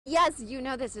Yes, you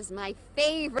know this is my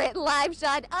favorite live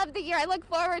shot of the year. I look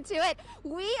forward to it.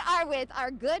 We are with our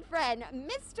good friend,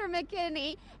 Mr.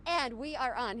 McKinney, and we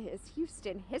are on his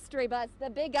Houston history bus.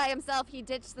 The big guy himself, he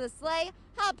ditched the sleigh,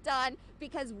 hopped on,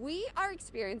 because we are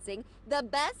experiencing the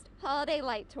best holiday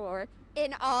light tour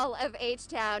in all of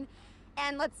H-Town.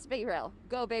 And let's be real,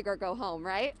 go big or go home,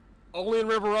 right? Only in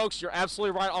River Oaks. You're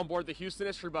absolutely right on board the Houston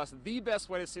History Bus. The best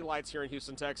way to see lights here in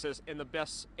Houston, Texas, in the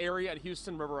best area at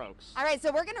Houston, River Oaks. All right, so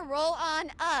we're going to roll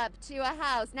on up to a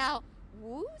house. Now,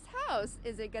 whose house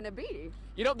is it going to be?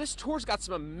 You know, this tour's got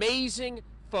some amazing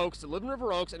folks that live in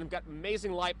River Oaks and have got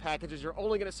amazing light packages you're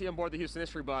only going to see on board the Houston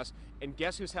History Bus. And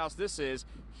guess whose house this is?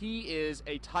 He is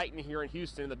a titan here in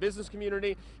Houston, in the business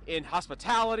community, in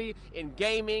hospitality, in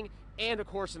gaming, and of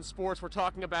course in sports. We're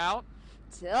talking about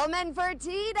Tillman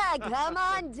Fertitta, come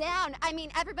on down. I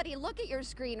mean, everybody look at your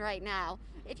screen right now.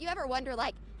 If you ever wonder,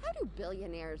 like, how do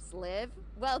billionaires live?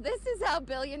 Well, this is how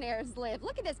billionaires live.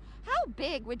 Look at this. How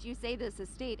big would you say this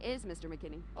estate is, Mr.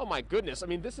 McKinney? Oh my goodness. I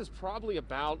mean, this is probably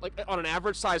about, like on an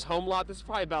average size home lot, this is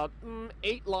probably about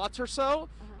 8 lots or so.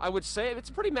 I would say it's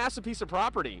a pretty massive piece of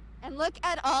property. And look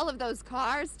at all of those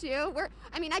cars too.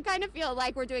 I kind of feel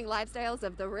like we're doing lifestyles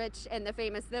of the rich and the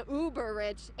famous, the uber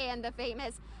rich and the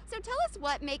famous. So tell us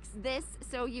what makes this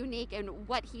so unique and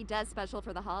what he does special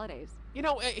for the holidays. You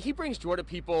know, he brings joy to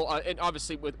people, and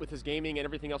obviously with his gaming and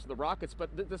everything else with the Rockets,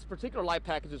 but this particular light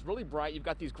package is really bright. You've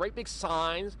got these great big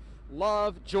signs: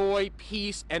 love, joy,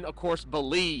 peace, and of course,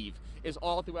 believe is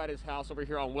all throughout his house over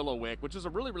here on Willowick, which is a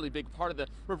really, really big part of the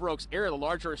River Oaks area. The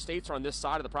larger estates are on this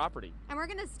side of the property. And we're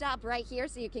gonna stop right here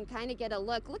so you can kind of get a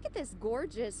look. Look at this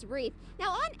gorgeous wreath.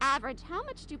 Now, on average, how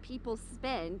much do people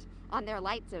spend on their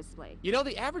light display? You know,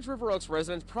 the average River Oaks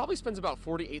resident probably spends about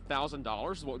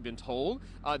 $48,000 is what we've been told.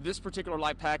 This particular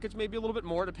light package may be a little bit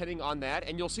more depending on that,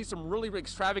 and you'll see some really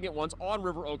extravagant ones on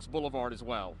River Oaks Boulevard as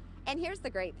well. And here's the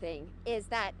great thing, is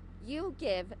that you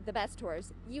give the best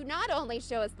tours. You not only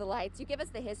show us the lights, you give us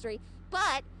the history,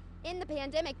 but in the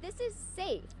pandemic, this is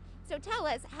safe. So tell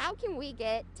us, how can we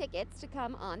get tickets to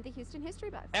come on the Houston History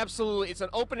Bus? Absolutely. It's an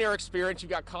open air experience. You've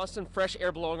got constant fresh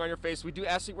air blowing on your face. We do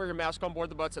ask you to wear your mask on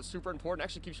board the bus. That's super important.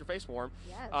 Actually keeps your face warm.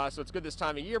 Yes. So it's good this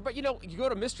time of year. But you know, you go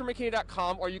to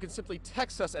mrmckinney.com or you can simply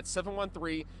text us at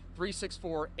 713-364-8674,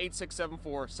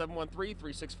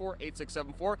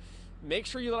 713-364-8674. Make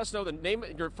sure you let us know the name,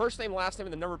 your first name, last name,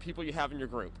 and the number of people you have in your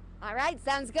group. All right,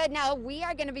 sounds good. Now, we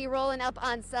are going to be rolling up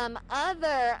on some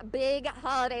other big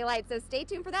holiday lights, so stay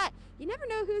tuned for that. You never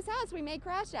know whose house we may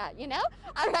crash at, you know?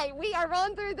 All right, we are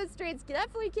rolling through the streets.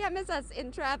 Definitely can't miss us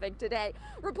in traffic today.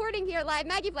 Reporting here live,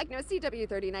 Maggie Fleckno,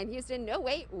 CW39 Houston. No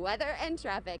wait, weather and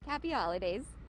traffic. Happy holidays.